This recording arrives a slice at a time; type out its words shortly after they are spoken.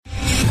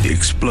The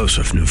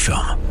explosive new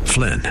film,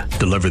 Flynn,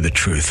 deliver the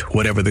truth,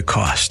 whatever the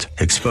cost,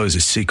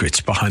 exposes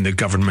secrets behind the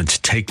government's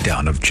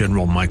takedown of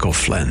General Michael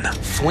Flynn.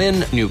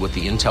 Flynn knew what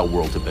the intel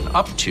world had been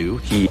up to.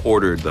 He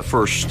ordered the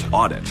first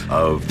audit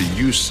of the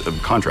use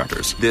of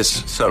contractors.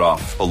 This set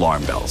off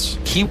alarm bells.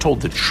 He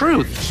told the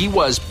truth. He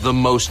was the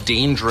most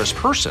dangerous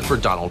person for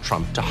Donald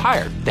Trump to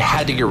hire. They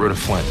had to get rid of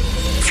Flynn.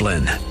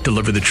 Flynn,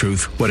 deliver the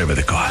truth, whatever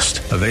the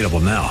cost. Available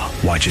now.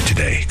 Watch it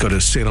today. Go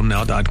to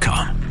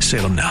salemnow.com.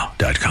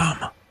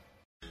 salemnow.com.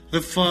 The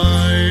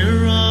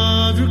fire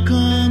of your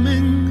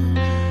coming,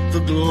 the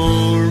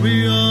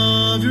glory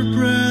of your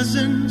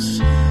presence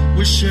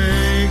will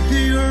shake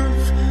the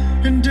earth,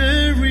 and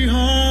every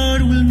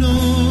heart will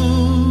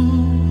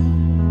know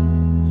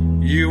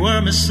you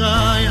are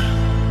Messiah,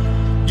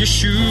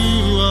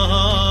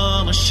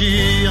 Yeshua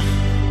Mashiach,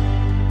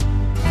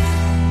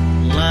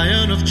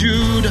 Lion of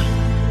Judah,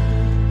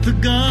 the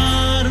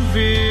God of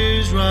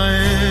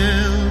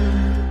Israel.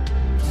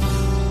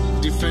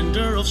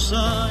 Defender of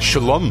Zion.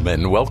 Shalom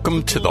and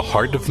welcome to the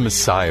Heart of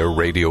Messiah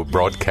radio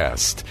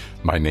broadcast.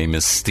 My name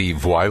is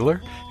Steve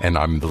Weiler and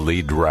I'm the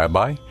lead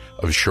rabbi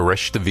of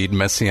Shoresh David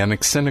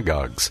Messianic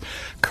Synagogues.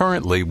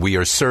 Currently we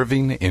are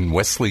serving in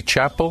Wesley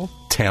Chapel,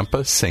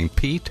 Tampa, St.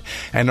 Pete,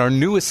 and our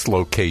newest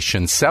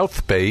location,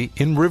 South Bay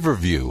in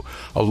Riverview,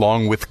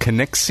 along with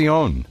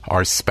Conexión,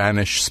 our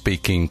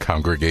Spanish-speaking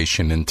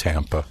congregation in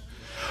Tampa.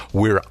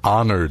 We're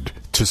honored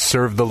to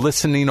serve the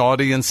listening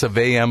audience of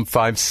AM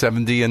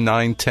 570 and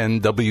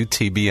 910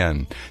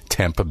 WTBN,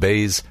 Tampa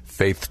Bay's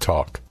Faith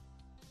Talk.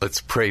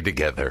 Let's pray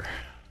together.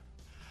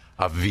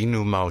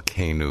 Avinu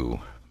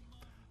Malkeinu,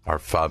 our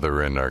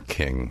Father and our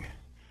King.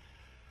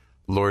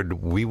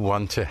 Lord, we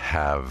want to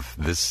have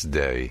this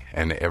day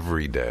and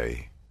every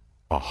day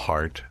a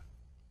heart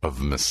of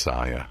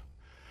Messiah.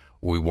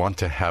 We want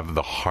to have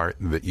the heart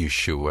that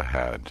Yeshua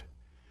had.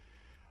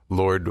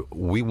 Lord,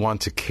 we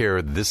want to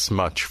care this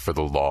much for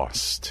the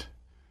lost,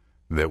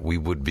 that we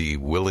would be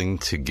willing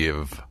to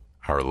give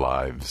our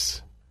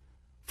lives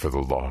for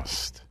the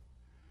lost.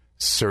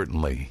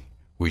 Certainly,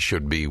 we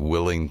should be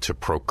willing to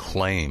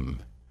proclaim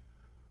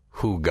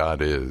who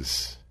God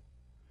is.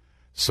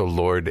 So,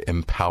 Lord,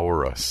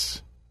 empower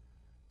us,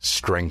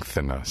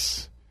 strengthen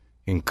us,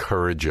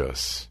 encourage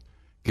us,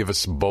 give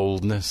us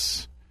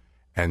boldness,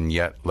 and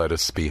yet let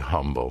us be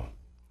humble.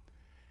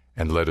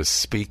 And let us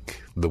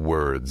speak the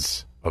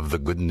words of the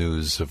good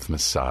news of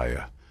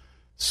Messiah,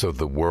 so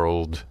the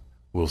world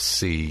will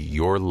see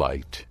your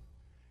light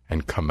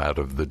and come out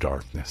of the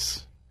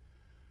darkness.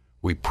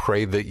 We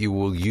pray that you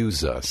will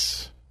use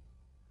us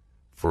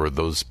for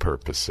those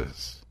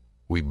purposes.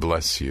 We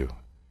bless you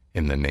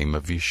in the name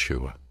of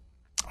Yeshua.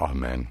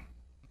 Amen.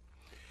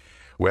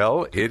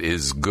 Well, it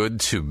is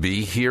good to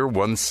be here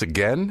once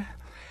again.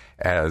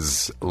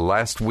 As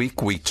last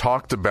week we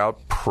talked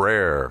about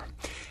prayer,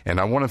 and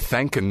I want to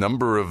thank a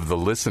number of the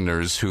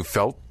listeners who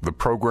felt the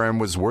program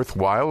was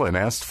worthwhile and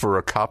asked for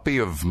a copy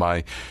of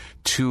my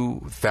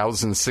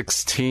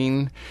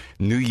 2016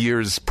 New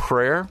Year's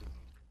prayer.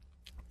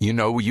 You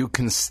know, you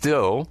can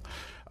still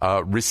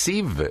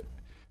receive it.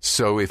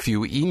 So if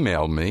you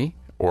email me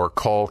or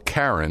call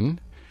Karen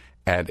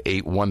at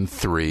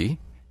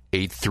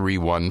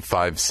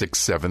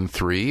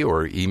 813-831-5673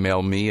 or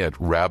email me at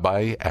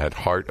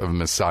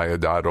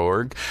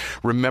rabbi@heartofmessiah.org.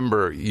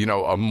 Remember, you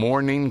know, a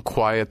morning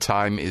quiet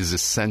time is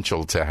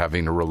essential to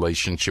having a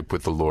relationship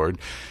with the Lord.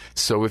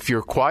 So if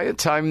your quiet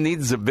time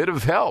needs a bit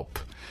of help,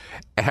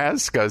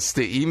 ask us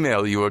to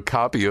email you a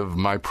copy of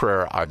my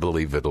prayer. I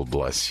believe it'll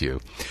bless you.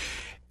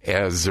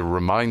 As a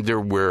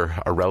reminder, we're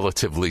a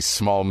relatively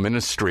small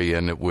ministry,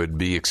 and it would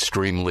be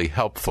extremely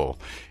helpful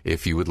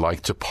if you would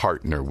like to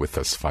partner with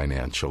us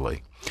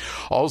financially.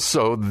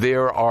 Also,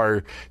 there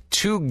are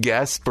 2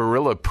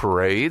 Gasparilla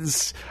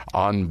parades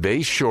on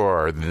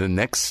Bayshore the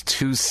next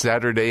 2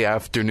 Saturday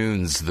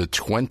afternoons, the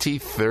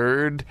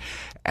 23rd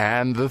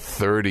and the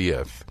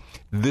 30th.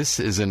 This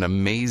is an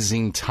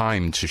amazing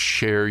time to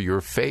share your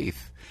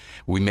faith.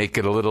 We make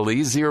it a little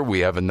easier.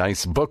 We have a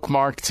nice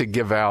bookmark to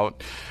give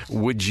out.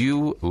 Would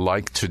you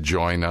like to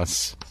join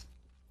us?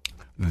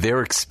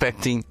 They're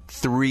expecting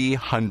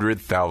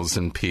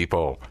 300,000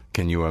 people.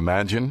 Can you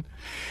imagine?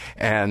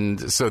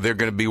 And so they're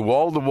going to be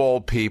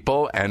wall-to-wall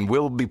people, and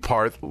we'll be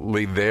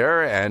partly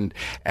there, and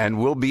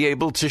we'll be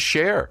able to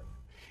share.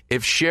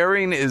 If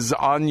sharing is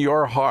on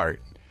your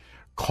heart,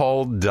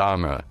 call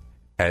Donna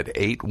at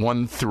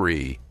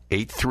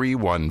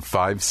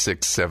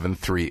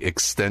 813-831-5673,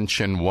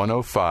 extension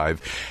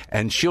 105,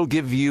 and she'll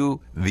give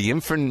you the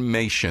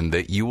information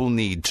that you will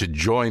need to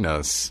join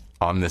us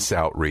on this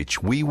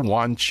outreach. We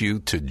want you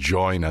to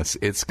join us.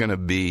 It's going to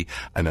be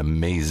an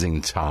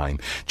amazing time.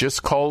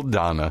 Just call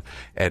Donna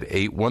at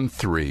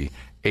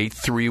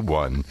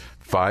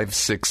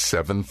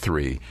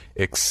 813-831-5673,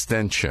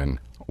 extension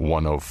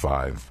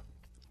 105.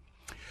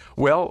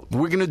 Well,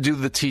 we're going to do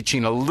the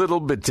teaching a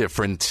little bit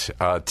different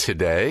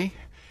today.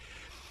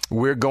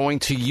 We're going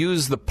to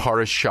use the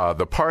parashah.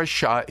 The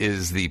parashah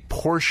is the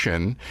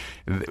portion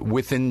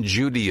within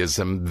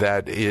Judaism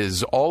that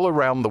is all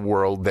around the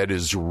world that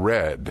is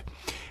read.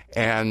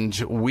 And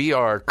we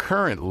are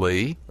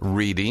currently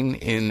reading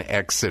in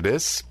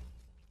Exodus,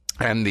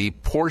 and the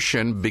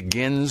portion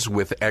begins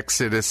with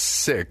Exodus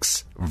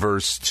 6,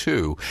 verse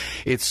 2.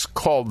 It's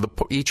called,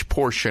 each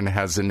portion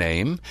has a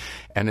name,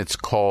 and it's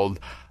called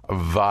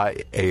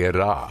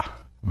Va'era,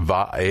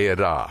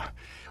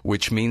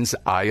 which means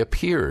I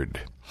appeared.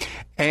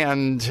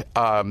 And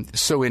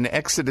so in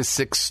Exodus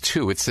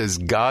 6:2, it says,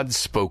 God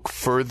spoke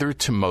further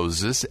to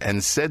Moses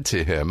and said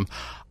to him,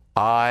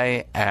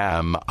 I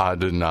am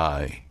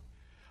Adonai.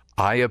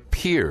 I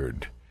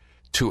appeared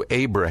to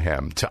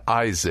Abraham, to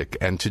Isaac,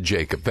 and to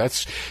Jacob.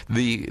 That's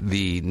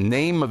the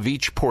name of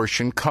each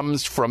portion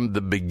comes from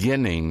the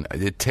beginning.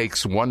 It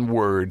takes one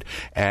word,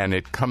 and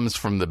it comes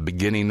from the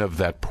beginning of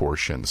that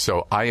portion.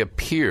 So I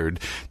appeared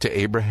to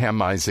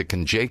Abraham, Isaac,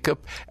 and Jacob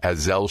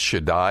as El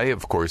Shaddai.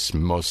 Of course,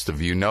 most of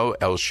you know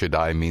El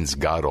Shaddai means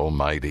God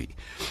Almighty.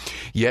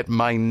 Yet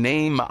my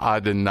name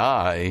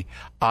Adonai,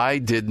 I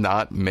did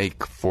not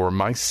make for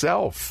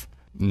myself,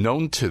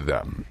 known to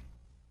them.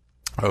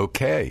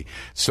 Okay,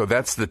 so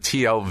that's the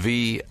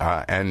TLV,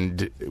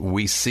 and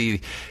we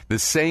see the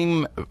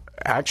same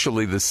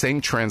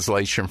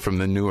translation from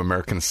the New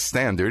American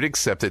Standard,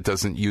 except it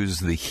doesn't use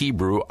the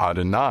Hebrew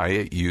Adonai,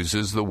 it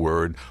uses the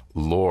word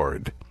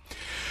Lord.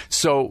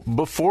 So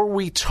before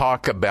we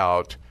talk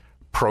about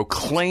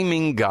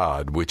proclaiming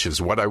God, which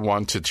is what I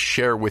want to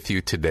share with you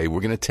today,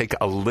 we're going to take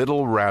a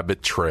little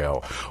rabbit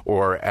trail,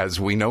 or as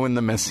we know in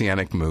the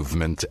Messianic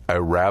movement,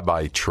 a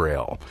rabbi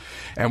trail.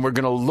 And we're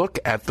going to look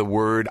at the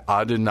word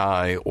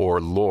Adonai or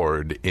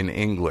Lord in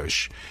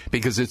English,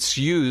 because it's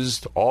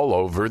used all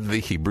over the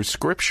Hebrew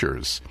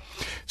Scriptures.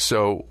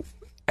 So,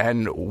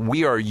 and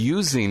we are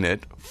using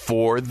it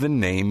for the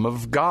name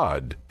of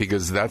God,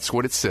 because that's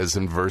what it says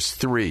in verse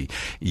 3.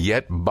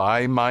 Yet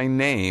by my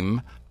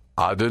name,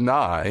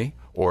 Adonai,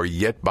 or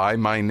yet by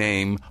my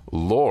name,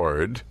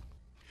 Lord.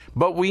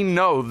 But we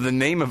know the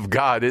name of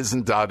God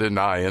isn't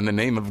Adonai and the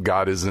name of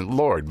God isn't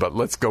Lord. But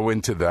let's go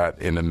into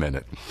that in a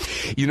minute.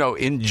 You know,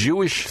 in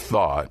Jewish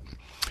thought,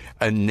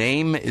 a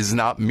name is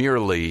not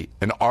merely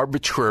an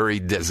arbitrary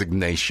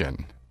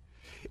designation.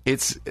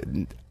 It's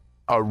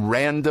a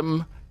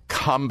random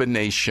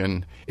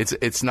combination.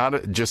 It's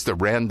not just a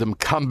random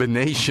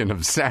combination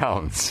of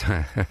sounds.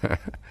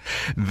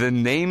 The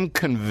name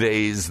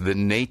conveys the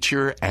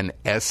nature and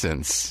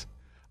essence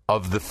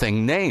of the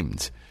thing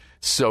named.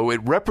 So it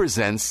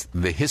represents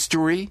the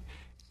history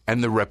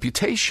and the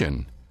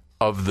reputation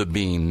of the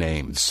being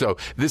named. So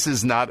this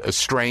is not a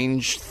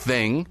strange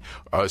thing,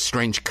 a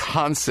strange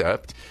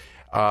concept.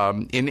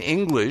 In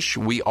English,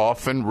 we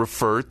often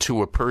refer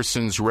to a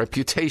person's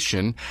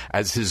reputation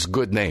as his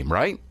good name,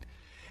 right?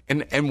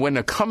 And when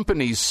a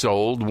company's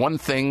sold, one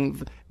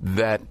thing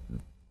that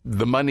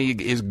the money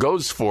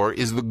goes for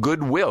is the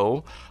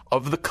goodwill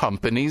of the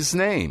company's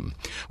name.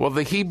 Well,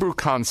 the Hebrew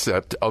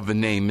concept of a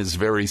name is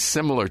very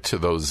similar to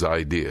those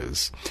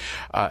ideas.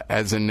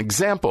 As an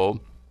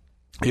example,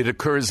 it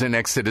occurs in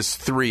Exodus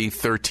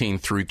 3:13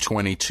 through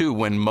 22,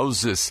 when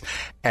Moses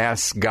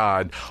asks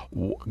God,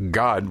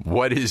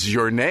 what is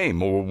your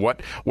name? Or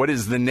what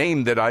is the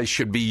name that I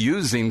should be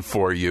using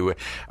for you?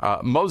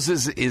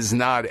 Moses is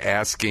not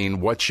asking,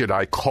 what should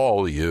I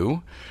call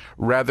you?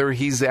 Rather,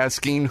 he's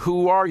asking,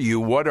 who are you?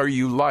 What are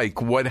you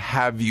like? What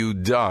have you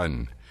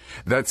done?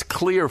 That's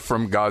clear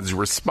from God's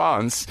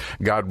response.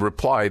 God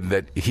replied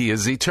that he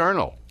is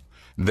eternal,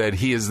 that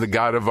he is the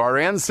God of our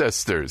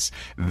ancestors,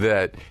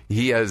 that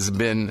he has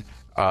been,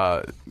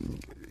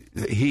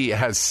 he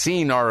has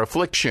seen our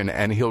affliction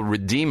and he'll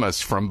redeem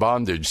us from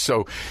bondage.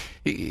 So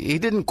he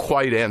didn't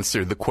quite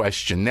answer the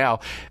question. Now,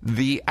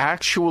 the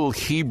actual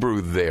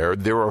Hebrew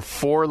there are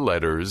 4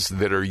 letters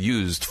that are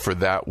used for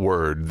that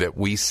word that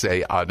we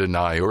say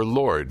Adonai or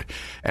Lord,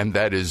 and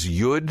that is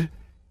Yud,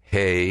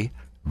 He,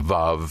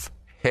 Vav,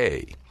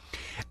 He.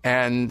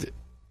 And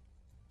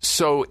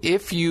so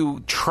if you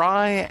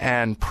try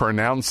and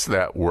pronounce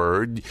that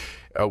word,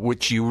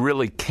 which you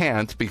really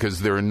can't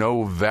because there are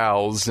no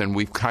vowels, and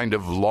we've kind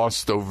of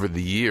lost over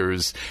the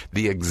years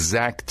the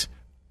exact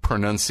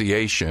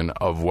pronunciation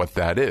of what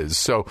that is.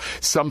 So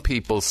some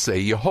people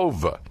say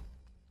Jehovah,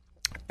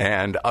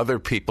 and other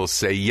people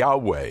say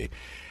Yahweh.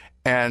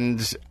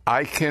 And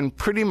I can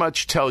pretty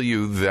much tell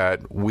you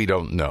that we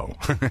don't know.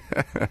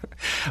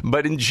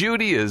 But in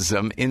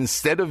Judaism,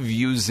 instead of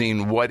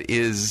using what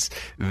is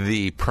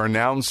the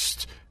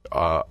pronounced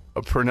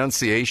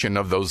pronunciation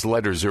of those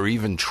letters, or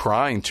even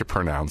trying to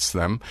pronounce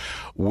them,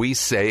 we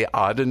say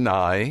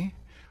Adonai,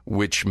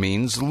 which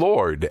means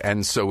Lord.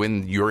 And so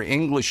in your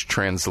English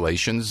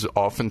translations,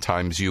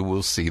 oftentimes you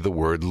will see the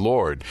word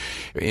Lord.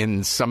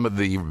 In some of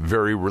the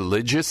very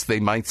religious, they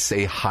might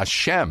say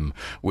Hashem,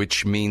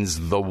 which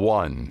means the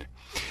one.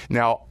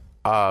 Now,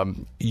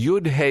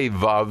 Yud He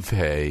Vav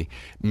He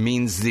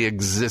means the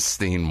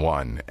existing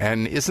one.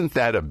 And isn't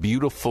that a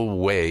beautiful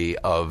way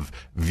of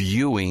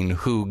viewing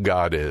who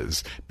God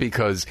is?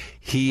 Because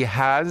he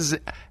has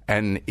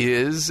and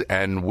is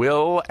and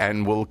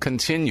will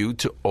continue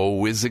to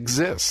always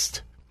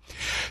exist.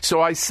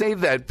 So I say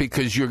that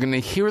because you're going to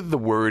hear the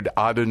word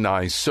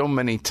Adonai so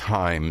many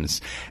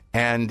times,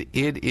 and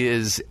it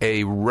is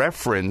a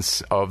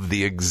reference of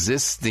the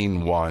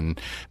existing one,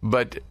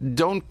 but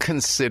don't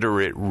consider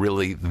it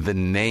really the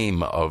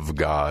name of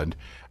God,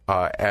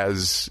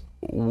 as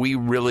we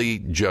really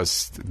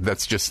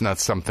that's just not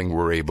something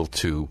we're able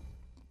to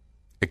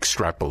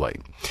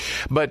extrapolate.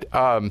 But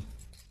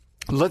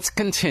let's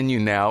continue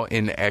now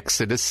in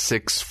Exodus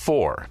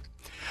 6:4.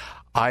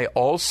 I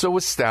also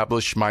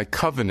established my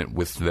covenant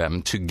with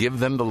them to give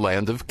them the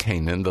land of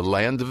Canaan, the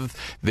land of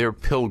their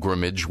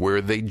pilgrimage where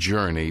they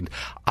journeyed.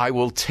 I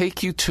will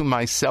take you to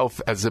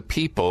myself as a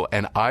people,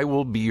 and I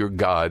will be your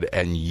God,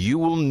 and you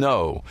will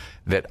know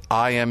that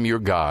I am your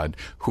God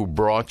who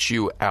brought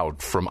you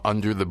out from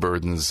under the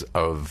burdens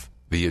of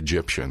the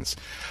Egyptians.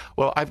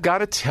 Well, I've got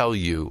to tell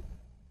you,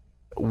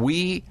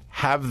 we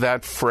have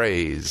that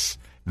phrase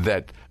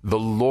that the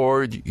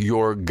Lord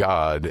your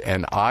God,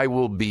 and I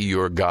will be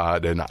your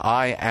God, and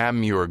I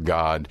am your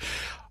God,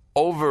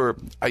 over,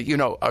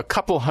 a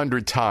couple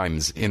hundred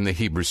times in the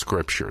Hebrew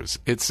Scriptures.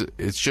 It's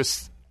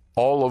just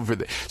all over.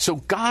 So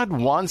God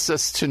wants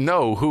us to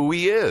know who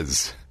he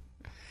is.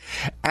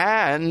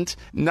 And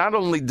not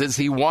only does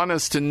he want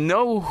us to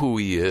know who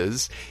he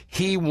is,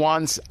 he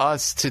wants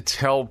us to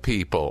tell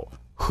people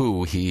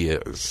who he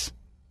is.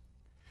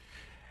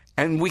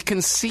 And we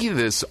can see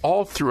this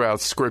all throughout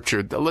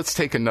Scripture. Let's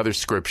take another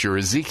Scripture,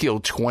 Ezekiel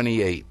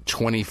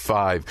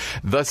 28:25.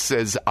 Thus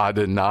says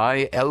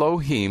Adonai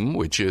Elohim,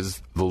 which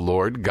is the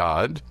Lord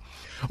God,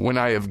 when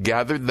I have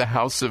gathered the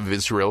house of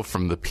Israel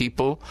from the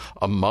people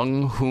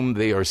among whom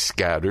they are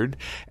scattered,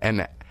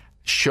 and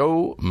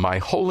show my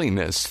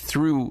holiness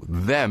through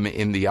them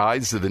in the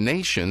eyes of the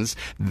nations,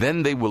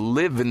 then they will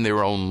live in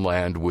their own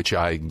land, which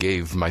I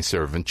gave my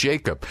servant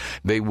Jacob.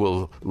 They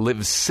will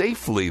live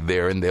safely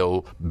there, and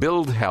they'll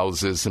build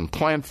houses and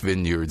plant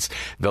vineyards.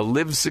 They'll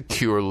live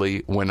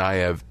securely when I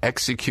have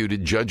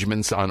executed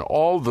judgments on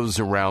all those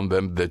around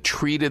them that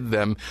treated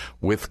them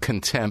with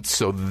contempt.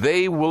 So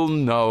they will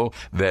know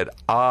that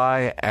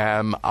I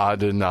am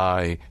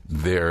Adonai,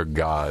 their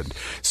God.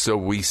 So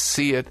we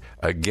see it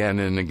again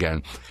and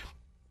again.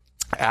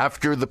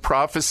 After the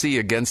prophecy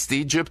against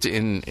Egypt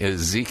in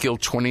Ezekiel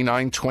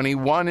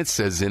 29:21, it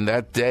says, in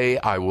that day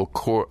I will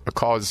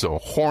cause a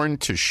horn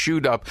to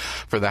shoot up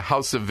for the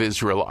house of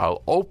Israel.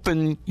 I'll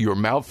open your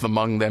mouth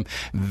among them.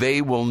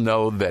 They will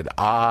know that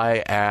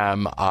I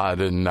am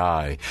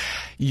Adonai.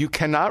 You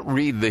cannot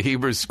read the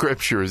Hebrew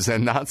Scriptures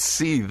and not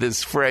see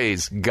this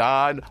phrase.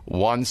 God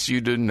wants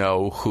you to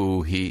know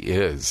who he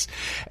is.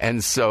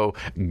 And so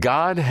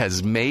God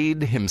has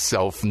made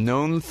himself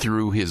known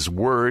through his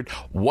word.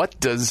 What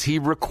does he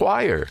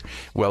require?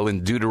 Well,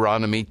 in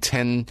Deuteronomy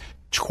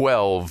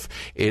 10:12,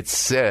 it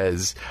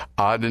says,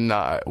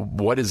 Adonai,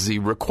 what does he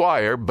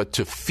require? But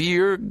to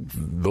fear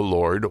the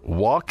Lord,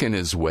 walk in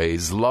his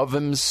ways, love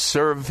him,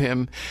 serve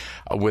him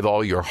with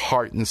all your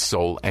heart and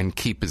soul, and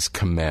keep his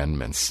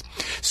commandments.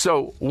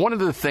 So one of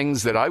the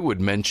things that I would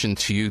mention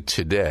to you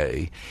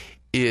today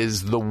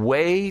is the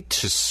way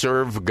to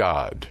serve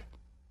God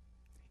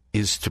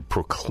is to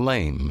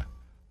proclaim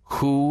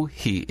who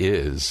he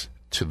is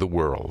to the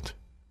world.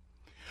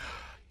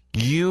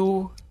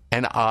 You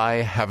and I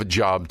have a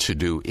job to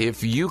do.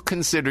 If you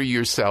consider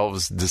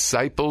yourselves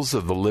disciples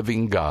of the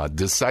living God,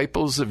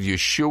 disciples of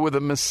Yeshua the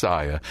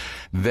Messiah,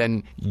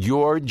 then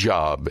your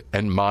job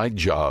and my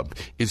job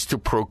is to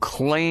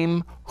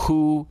proclaim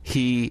who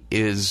he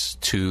is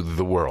to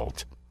the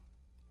world.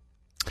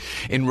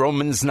 In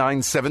Romans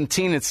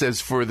 9:17, it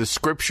says, for the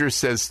scripture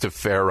says to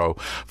Pharaoh,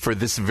 for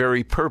this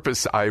very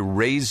purpose I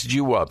raised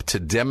you up to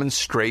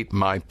demonstrate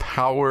my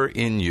power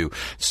in you,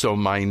 so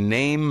my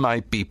name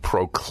might be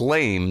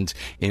proclaimed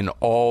in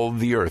all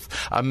the earth.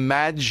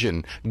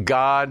 Imagine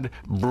God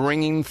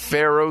bringing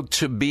Pharaoh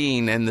to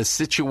being, and the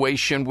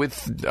situation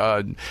with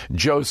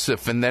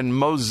Joseph and then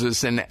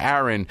Moses and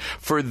Aaron,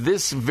 for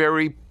this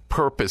very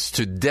purpose,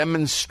 to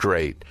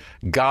demonstrate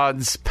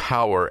God's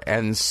power,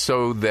 and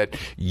so that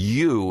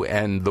you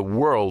and the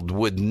world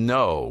would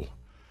know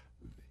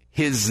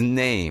his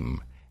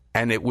name,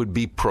 and it would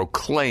be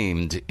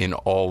proclaimed in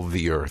all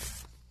the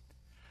earth.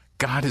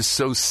 God is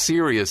so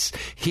serious.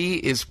 He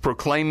is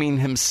proclaiming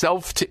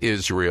himself to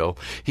Israel.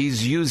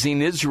 He's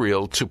using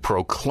Israel to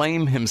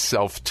proclaim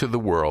himself to the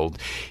world.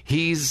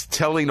 He's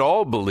telling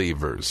all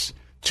believers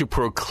to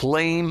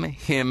proclaim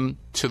him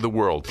to the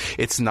world.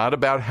 It's not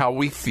about how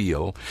we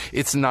feel.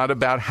 It's not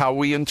about how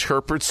we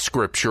interpret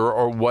Scripture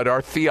or what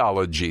our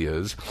theology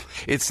is.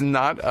 It's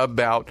not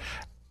about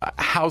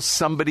how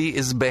somebody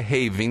is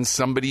behaving,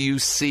 somebody you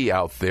see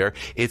out there.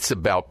 It's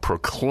about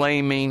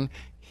proclaiming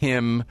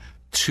him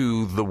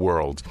to the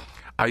world.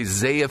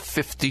 Isaiah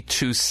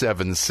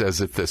 52:7 says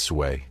it this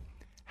way,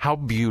 how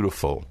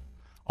beautiful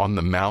on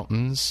the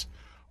mountains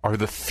are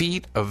the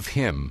feet of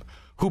him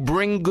who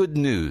bring good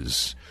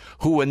news,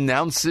 who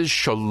announces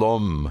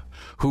shalom,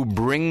 who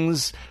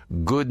brings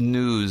good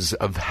news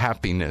of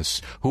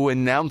happiness, who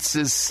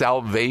announces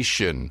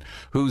salvation,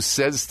 who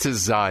says to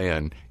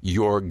Zion,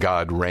 your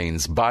God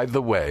reigns. By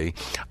the way,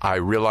 I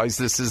realize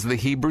this is the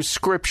Hebrew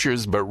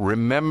Scriptures, but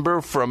remember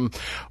from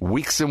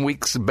weeks and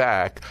weeks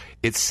back,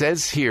 it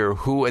says here,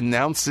 who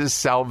announces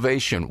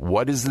salvation.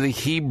 What is the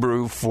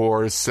Hebrew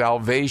for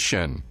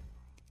salvation?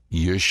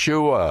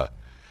 Yeshua,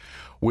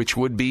 which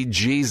would be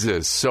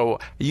Jesus. So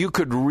you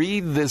could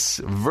read this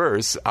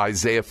verse,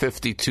 Isaiah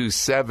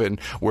 52:7,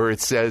 where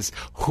it says,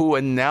 who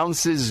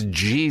announces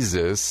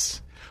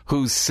Jesus,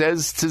 who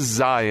says to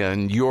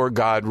Zion, your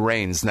God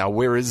reigns. Now,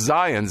 where is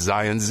Zion?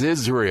 Zion's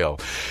Israel.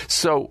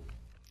 So,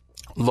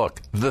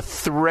 look, the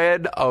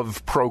thread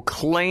of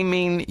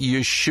proclaiming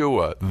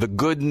Yeshua, the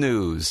good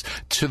news,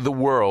 to the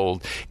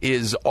world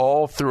is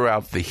all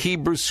throughout the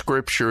Hebrew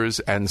Scriptures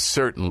and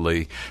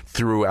certainly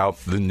throughout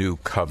the New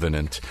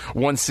Covenant.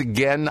 Once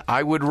again,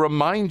 I would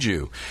remind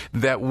you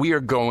that we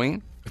are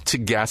going to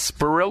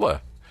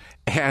Gasparilla,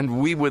 and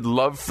we would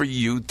love for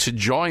you to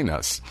join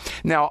us.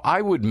 Now,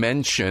 I would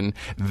mention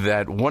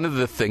that one of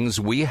the things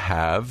we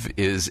have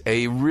is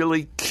a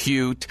really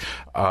cute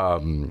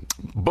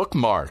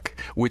bookmark,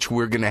 which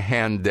we're going to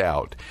hand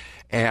out.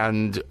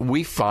 And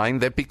we find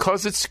that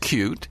because it's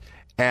cute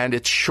and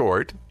it's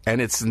short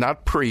and it's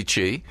not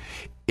preachy,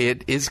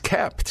 it is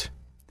kept.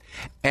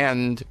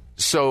 And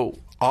so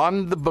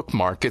on the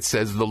bookmark, it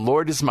says, the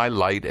Lord is my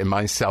light and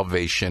my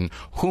salvation.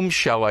 Whom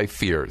shall I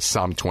fear?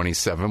 Psalm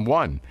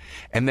 27:1.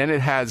 And then it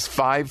has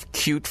 5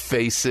 cute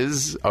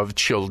faces of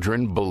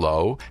children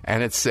below.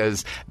 And it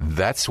says,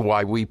 that's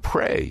why we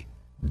pray.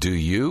 Do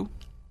you?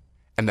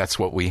 And that's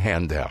what we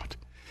hand out.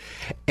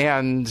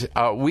 And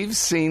we've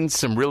seen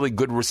some really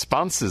good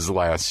responses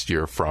last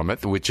year from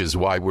it, which is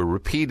why we're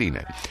repeating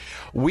it.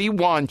 We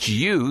want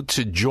you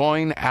to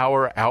join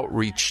our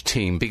outreach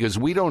team because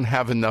we don't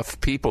have enough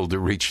people to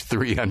reach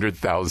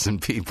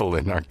 300,000 people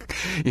in our,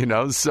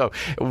 so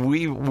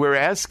we're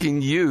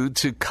asking you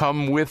to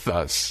come with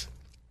us.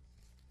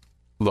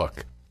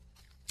 Look,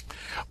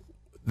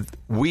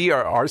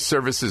 our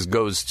services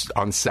goes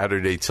on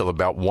Saturday till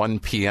about 1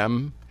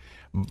 p.m.,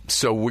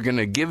 so we're going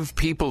to give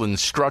people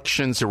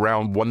instructions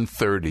around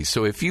 1:30.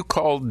 So if you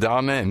call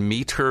Donna and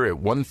meet her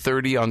at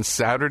 1:30 on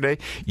Saturday,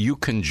 you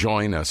can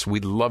join us.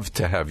 We'd love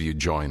to have you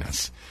join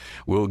us.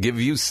 We'll give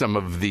you some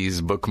of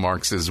these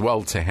bookmarks as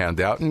well to hand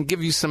out and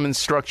give you some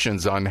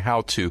instructions on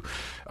how to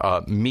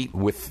meet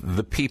with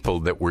the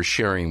people that we're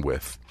sharing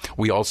with.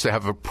 We also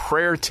have a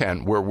prayer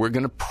tent where we're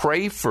going to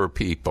pray for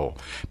people.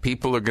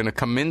 People are going to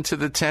come into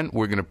the tent.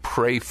 We're going to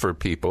pray for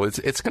people.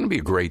 It's going to be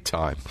a great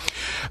time.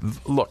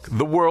 Look,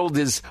 the world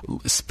is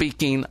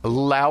speaking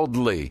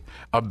loudly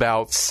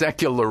about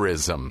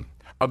secularism,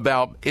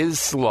 about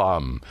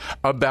Islam,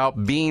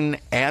 about being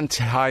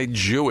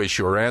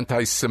anti-Jewish or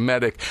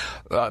anti-Semitic,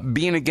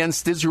 being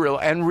against Israel,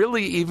 and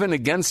really even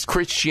against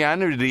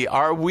Christianity.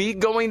 Are we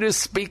going to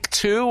speak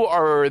too,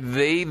 or are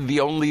they the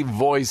only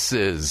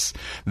voices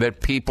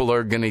that people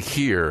are going to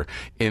hear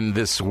in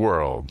this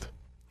world?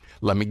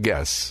 Let me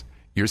guess.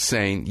 You're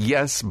saying,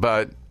 yes,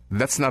 but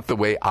that's not the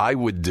way I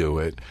would do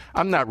it.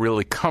 I'm not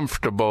really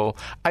comfortable.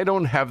 I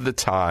don't have the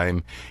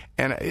time.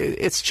 And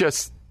it's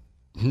just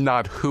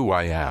not who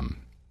I am.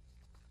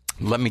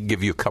 Let me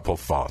give you a couple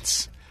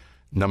thoughts.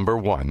 Number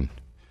 1,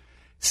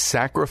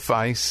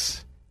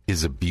 sacrifice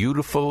is a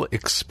beautiful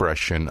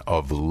expression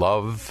of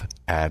love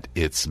at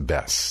its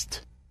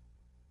best.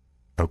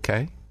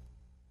 Okay?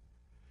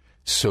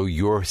 So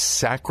your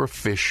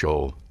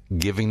sacrificial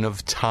giving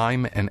of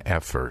time and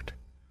effort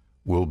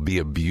will be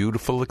a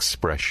beautiful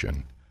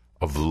expression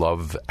of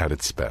love at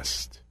its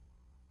best.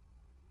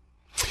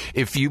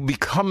 If you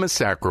become a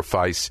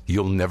sacrifice,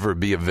 you'll never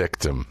be a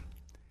victim.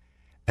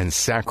 And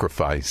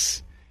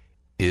sacrifice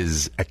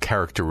is a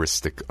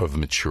characteristic of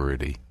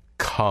maturity.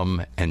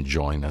 Come and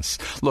join us.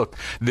 Look,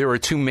 there are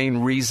 2 main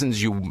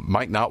reasons you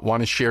might not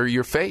want to share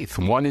your faith.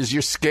 One is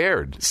you're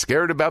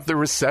scared about the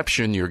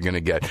reception you're going to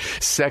get.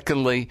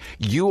 Secondly,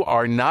 you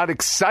are not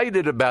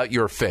excited about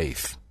your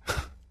faith.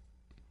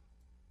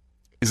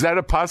 Is that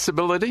a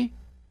possibility?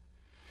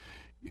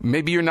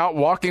 Maybe you're not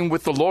walking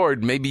with the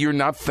Lord. Maybe you're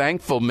not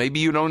thankful. Maybe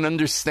you don't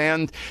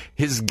understand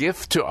His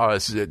gift to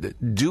us.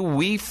 Do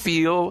we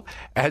feel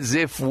as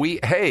if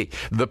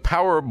the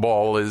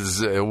Powerball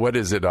is,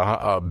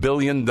 $1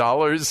 billion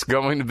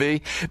going to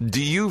be?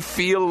 Do you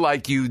feel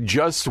like you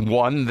just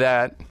won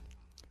that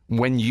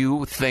when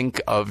you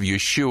think of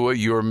Yeshua,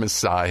 your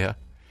Messiah?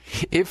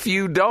 If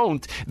you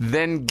don't,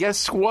 then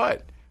guess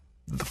what?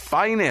 The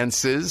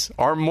finances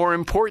are more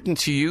important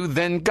to you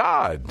than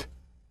God.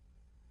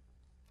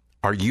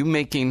 Are you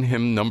making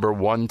Him number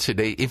 1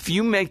 today? If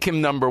you make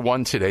Him number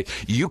 1 today,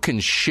 you can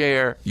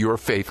share your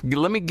faith.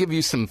 Let me give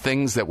you some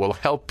things that will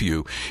help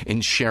you in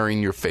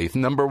sharing your faith.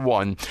 Number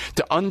 1,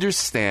 to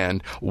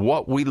understand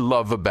what we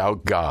love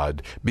about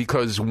God.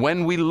 Because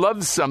when we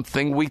love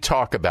something, we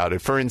talk about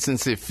it. For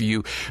instance, if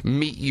you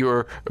meet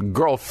your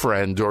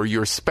girlfriend or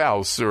your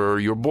spouse or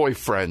your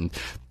boyfriend,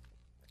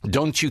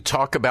 don't you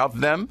talk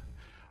about them?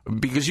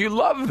 because you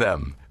love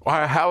them.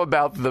 Or how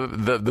about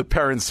the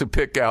parents who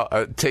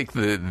take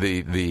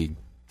the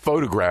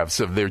photographs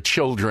of their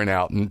children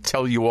out and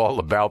tell you all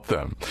about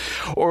them,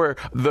 or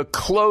the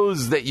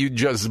clothes that you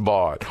just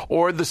bought,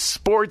 or the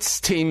sports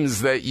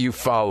teams that you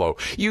follow.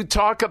 You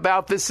talk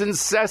about this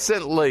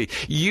incessantly.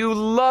 You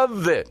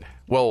love it.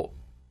 Well,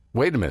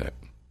 wait a minute.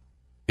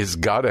 Is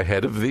God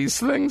ahead of these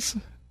things?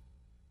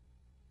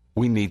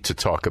 We need to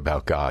talk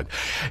about God.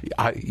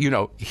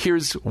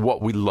 Here's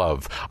what we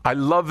love. I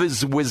love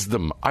his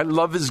wisdom. I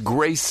love his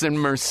grace and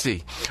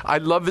mercy. I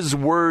love his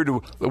word,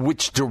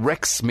 which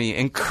directs me,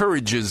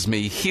 encourages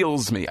me,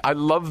 heals me. I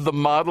love the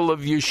model of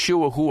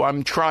Yeshua, who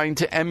I'm trying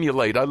to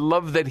emulate. I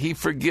love that he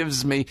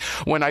forgives me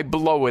when I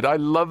blow it. I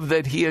love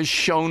that he has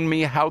shown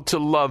me how to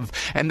love,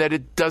 and that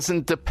it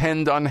doesn't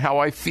depend on how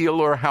I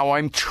feel or how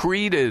I'm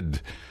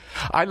treated.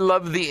 I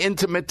love the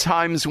intimate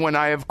times when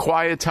I have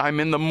quiet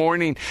time in the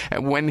morning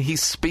and when he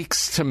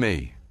speaks to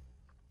me.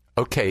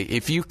 Okay,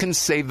 if you can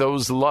say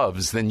those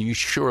loves, then you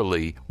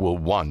surely will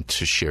want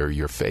to share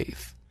your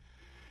faith.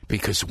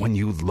 Because when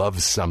you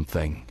love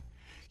something,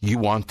 you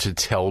want to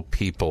tell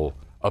people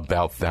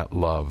about that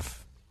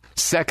love.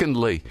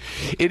 Secondly,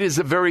 it is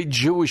a very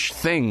Jewish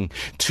thing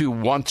to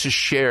want to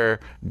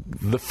share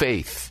the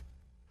faith.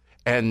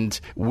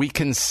 And we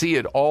can see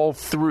it all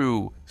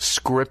through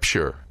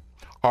Scripture.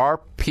 Our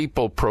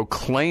people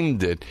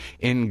proclaimed it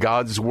in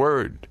God's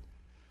word.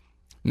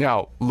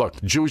 Now,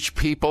 look, Jewish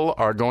people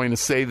are going to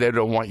say they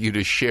don't want you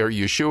to share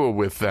Yeshua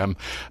with them.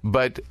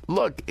 But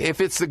look,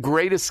 if it's the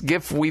greatest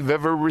gift we've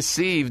ever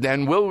received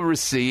and will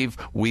receive,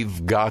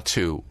 we've got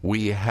to.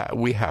 We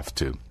have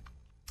to.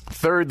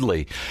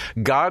 Thirdly,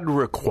 God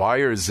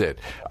requires it.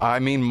 I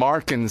mean,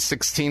 Mark in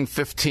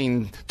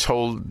 16:15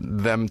 told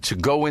them to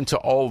go into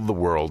all the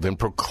world and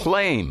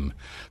proclaim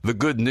the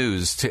good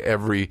news to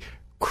every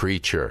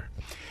creature.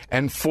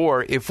 And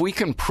 4, if we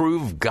can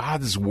prove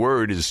God's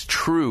word is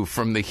true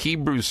from the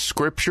Hebrew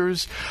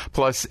scriptures,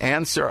 plus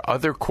answer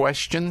other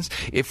questions,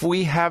 if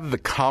we have the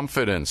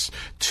confidence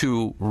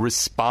to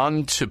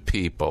respond to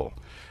people,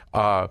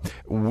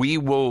 we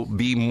will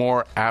be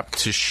more apt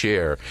to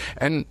share.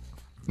 And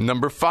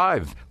number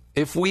 5,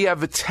 if we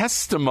have a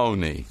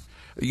testimony,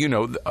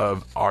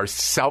 of our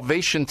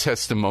salvation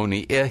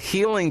testimony, a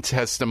healing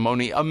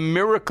testimony, a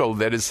miracle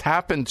that has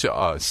happened to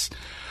us,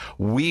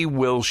 we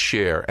will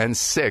share. And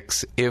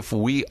 6, if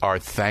we are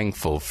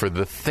thankful for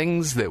the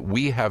things that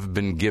we have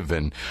been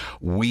given,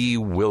 we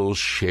will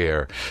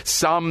share.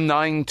 Psalm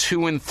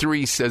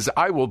 9:2-3 says,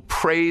 I will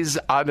praise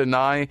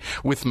Adonai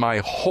with my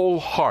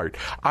whole heart.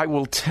 I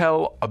will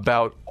tell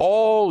about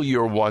all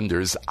your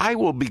wonders. I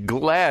will be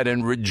glad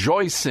and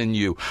rejoice in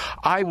you.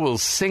 I will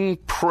sing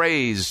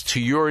praise to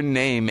your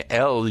name,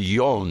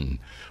 Elyon,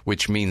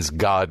 which means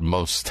God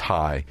Most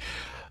High.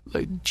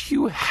 Do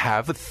you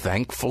have a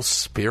thankful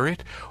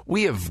spirit?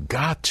 We have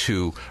got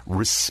to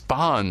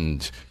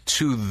respond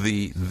to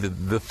the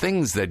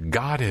things that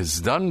God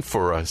has done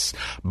for us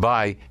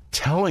by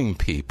telling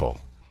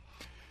people.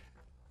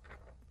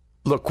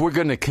 Look, we're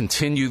going to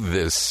continue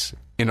this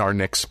in our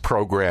next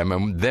program,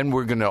 and then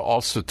we're going to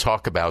also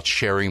talk about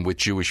sharing with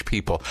Jewish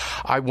people.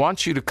 I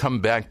want you to come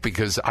back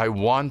because I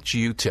want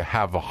you to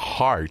have a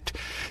heart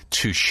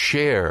to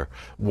share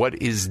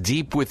what is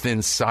deep within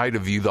inside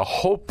of you, the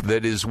hope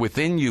that is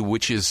within you,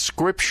 which is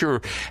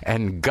Scripture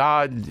and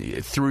God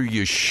through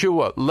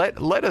Yeshua.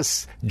 Let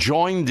us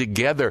join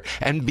together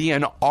and be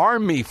an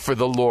army for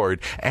the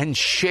Lord and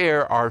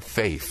share our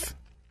faith.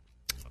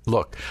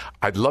 Look,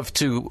 I'd love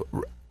to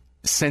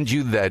send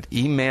you that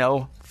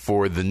email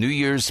for the New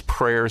Year's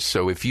prayer.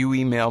 So if you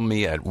email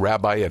me at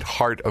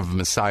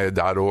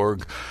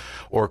rabbi@heartofmessiah.org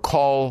or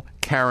call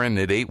Karen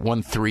at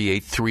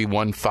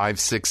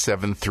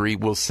 813-831-5673,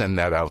 we'll send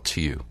that out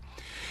to you.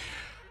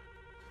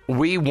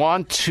 We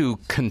want to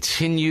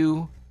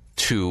continue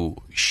to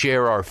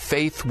share our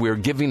faith. We're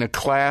giving a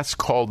class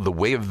called The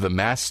Way of the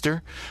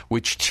Master,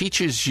 which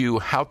teaches you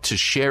how to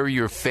share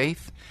your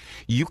faith.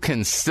 You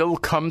can still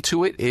come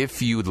to it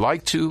if you'd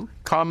like to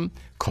come.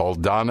 Call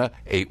Donna,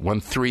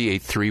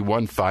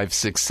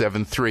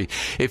 813-831-5673.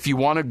 If you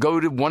want to go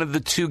to one of the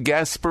 2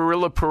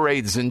 Gasparilla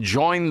parades and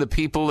join the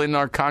people in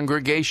our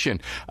congregation,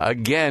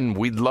 again,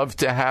 we'd love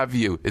to have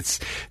you. It's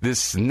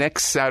this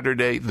next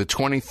Saturday, the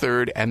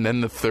 23rd, and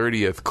then the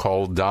 30th.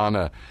 Call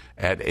Donna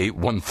at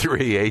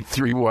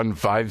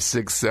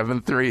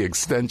 813-831-5673,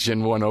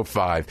 extension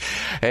 105.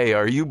 Hey,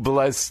 are you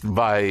blessed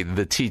by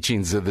the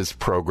teachings of this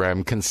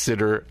program?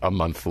 Consider a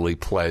monthly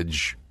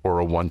pledge or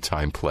a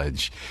one-time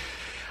pledge.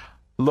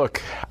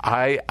 Look,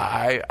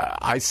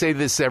 I say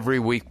this every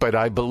week, but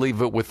I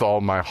believe it with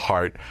all my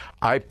heart.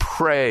 I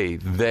pray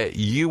that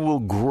you will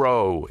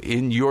grow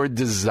in your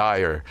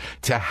desire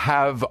to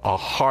have a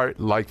heart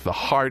like the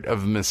heart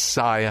of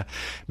Messiah,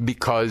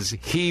 because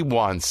he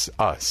wants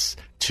us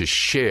to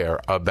share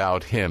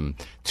about him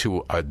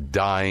to a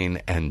dying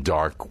and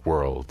dark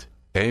world.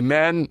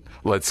 Amen.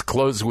 Let's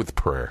close with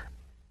prayer.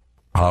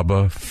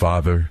 Abba,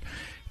 Father,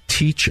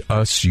 teach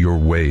us your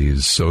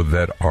ways so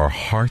that our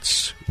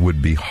hearts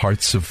would be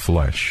hearts of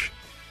flesh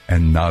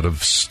and not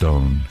of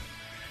stone.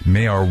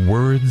 May our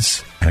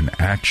words and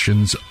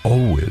actions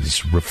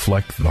always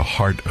reflect the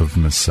heart of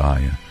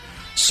Messiah,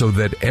 so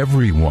that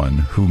everyone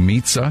who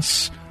meets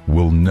us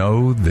will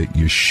know that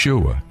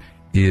Yeshua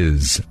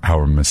is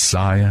our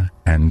Messiah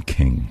and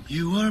King.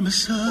 You are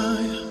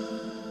Messiah,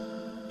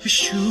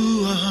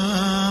 Yeshua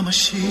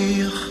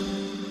HaMashiach,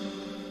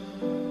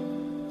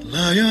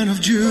 Lion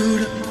of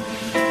Judah,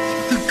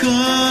 the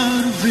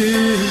God of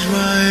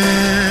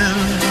Israel.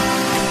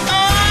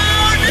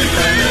 Oh,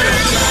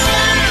 defenders,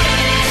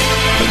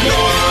 the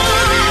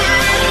glory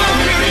of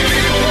your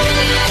people,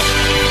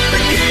 the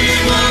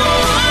King of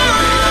all.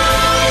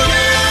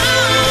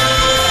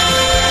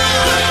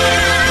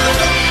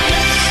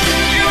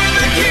 You're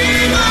the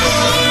King of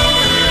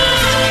all.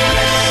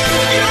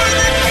 You're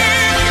the King.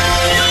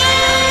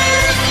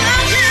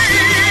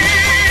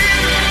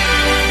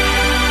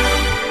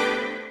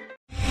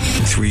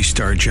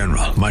 Three-star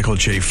General Michael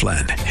J.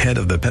 Flynn, head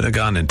of the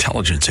Pentagon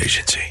Intelligence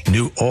Agency,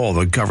 knew all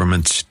the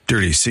government's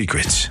dirty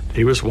secrets.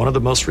 He was one of the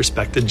most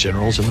respected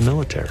generals in the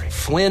military.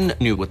 Flynn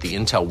knew what the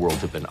intel world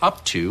had been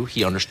up to.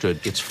 He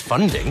understood its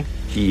funding.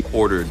 He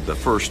ordered the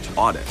first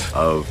audit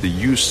of the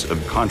use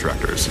of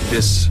contractors.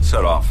 This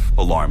set off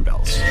alarm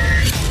bells.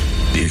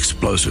 The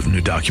explosive new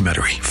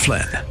documentary,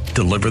 Flynn,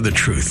 Deliver the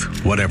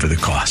Truth, Whatever the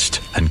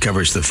Cost,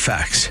 uncovers the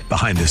facts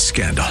behind this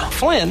scandal.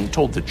 Flynn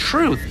told the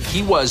truth.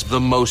 He was the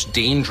most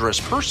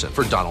dangerous person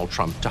for Donald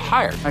Trump to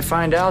hire. I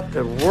find out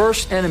the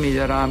worst enemy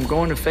that I'm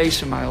going to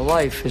face in my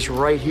life is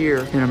right here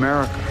in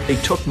America. They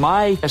took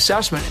my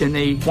assessment and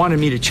they wanted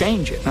me to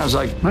change it. And I was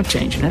like, I'm not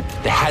changing it.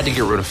 They had to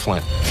get rid of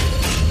Flynn.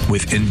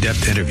 With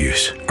in-depth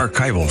interviews,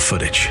 archival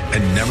footage,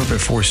 and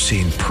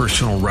never-before-seen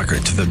personal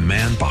records of the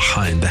man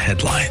behind the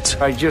headlines.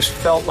 I just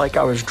felt like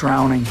I was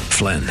drowning.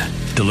 Flynn,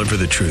 Deliver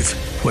the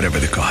Truth, Whatever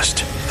the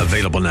Cost.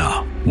 Available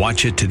now.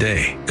 Watch it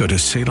today. Go to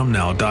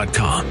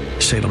salemnow.com.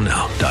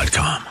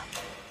 salemnow.com.